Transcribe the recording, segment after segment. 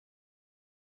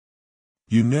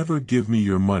You Never Give Me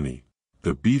Your Money,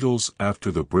 The Beatles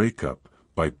After the Breakup,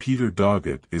 by Peter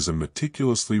Doggett is a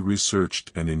meticulously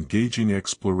researched and engaging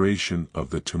exploration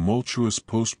of the tumultuous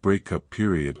post-breakup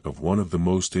period of one of the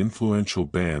most influential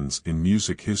bands in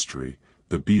music history,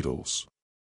 the Beatles.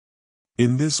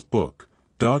 In this book,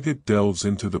 Doggett delves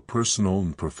into the personal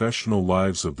and professional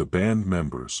lives of the band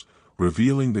members,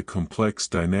 revealing the complex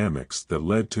dynamics that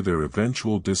led to their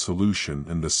eventual dissolution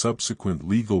and the subsequent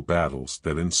legal battles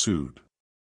that ensued.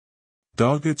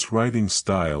 Doggett's writing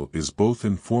style is both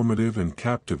informative and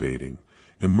captivating,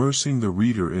 immersing the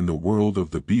reader in the world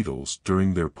of the Beatles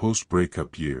during their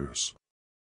post-breakup years.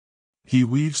 He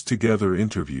weaves together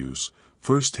interviews,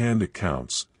 first-hand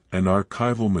accounts, and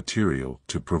archival material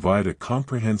to provide a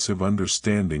comprehensive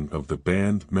understanding of the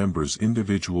band members'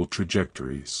 individual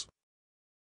trajectories.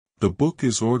 The book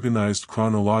is organized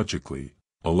chronologically,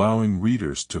 allowing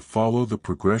readers to follow the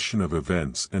progression of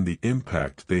events and the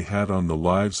impact they had on the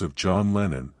lives of John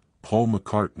Lennon, Paul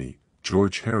McCartney,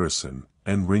 George Harrison,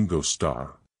 and Ringo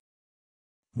Starr.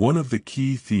 One of the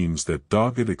key themes that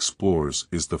Doggett explores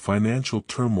is the financial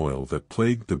turmoil that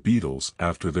plagued the Beatles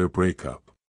after their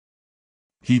breakup.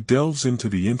 He delves into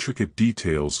the intricate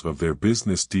details of their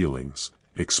business dealings,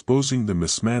 exposing the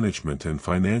mismanagement and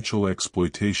financial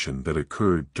exploitation that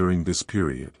occurred during this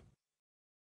period.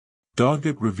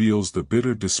 Doggett reveals the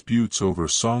bitter disputes over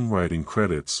songwriting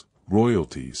credits,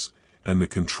 royalties, and the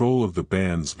control of the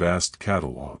band's vast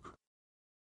catalog.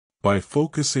 By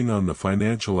focusing on the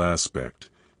financial aspect,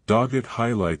 Doggett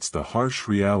highlights the harsh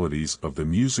realities of the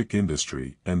music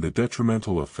industry and the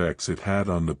detrimental effects it had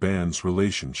on the band's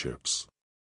relationships.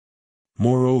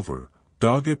 Moreover,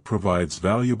 Doggett provides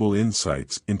valuable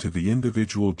insights into the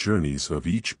individual journeys of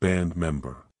each band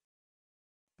member.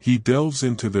 He delves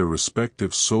into their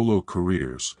respective solo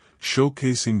careers,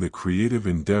 showcasing the creative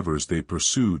endeavors they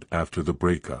pursued after the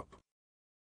breakup.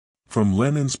 From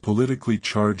Lennon's politically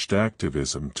charged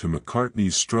activism to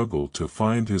McCartney's struggle to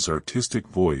find his artistic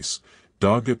voice,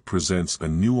 Doggett presents a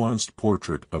nuanced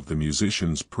portrait of the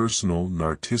musician's personal and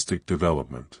artistic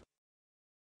development.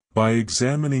 By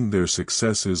examining their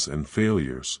successes and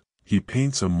failures, he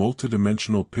paints a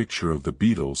multidimensional picture of the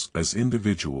Beatles as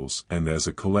individuals and as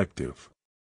a collective.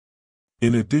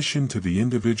 In addition to the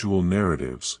individual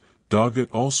narratives,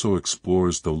 Doggett also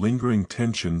explores the lingering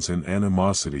tensions and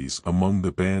animosities among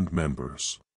the band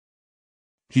members.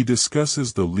 He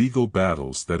discusses the legal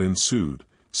battles that ensued,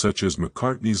 such as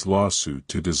McCartney's lawsuit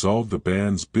to dissolve the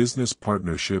band's business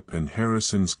partnership and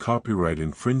Harrison's copyright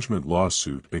infringement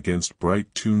lawsuit against Bright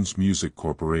Tunes Music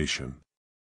Corporation.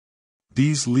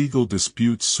 These legal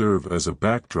disputes serve as a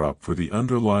backdrop for the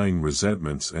underlying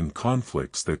resentments and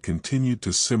conflicts that continued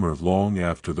to simmer long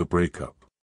after the breakup.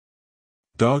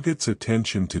 Doggett's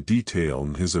attention to detail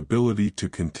and his ability to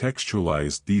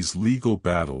contextualize these legal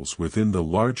battles within the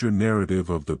larger narrative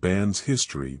of the band's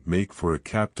history make for a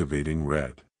captivating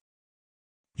read.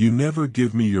 You Never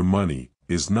Give Me Your Money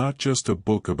is not just a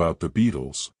book about the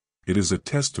Beatles, it is a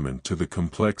testament to the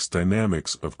complex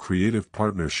dynamics of creative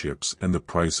partnerships and the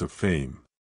price of fame.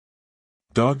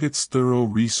 Doggett's thorough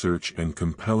research and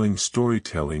compelling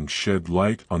storytelling shed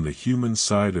light on the human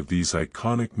side of these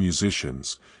iconic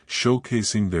musicians,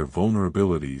 showcasing their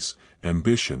vulnerabilities,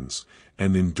 ambitions,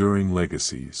 and enduring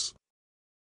legacies.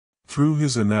 Through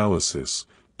his analysis,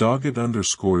 Doggett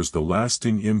underscores the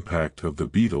lasting impact of the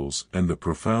Beatles and the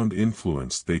profound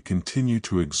influence they continue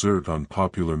to exert on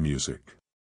popular music.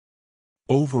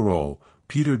 Overall,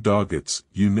 Peter Doggett's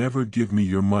You Never Give Me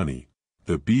Your Money,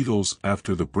 The Beatles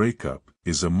After the Breakup,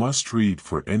 is a must-read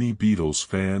for any Beatles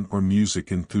fan or music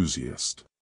enthusiast.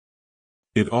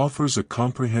 It offers a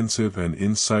comprehensive and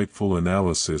insightful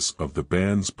analysis of the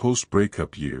band's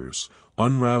post-breakup years,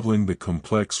 unraveling the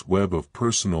complex web of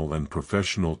personal and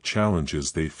professional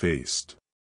challenges they faced.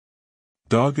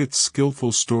 Doggett's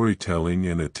skillful storytelling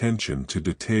and attention to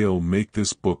detail make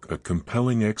this book a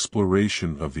compelling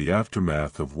exploration of the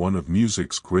aftermath of one of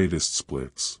music's greatest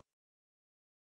splits.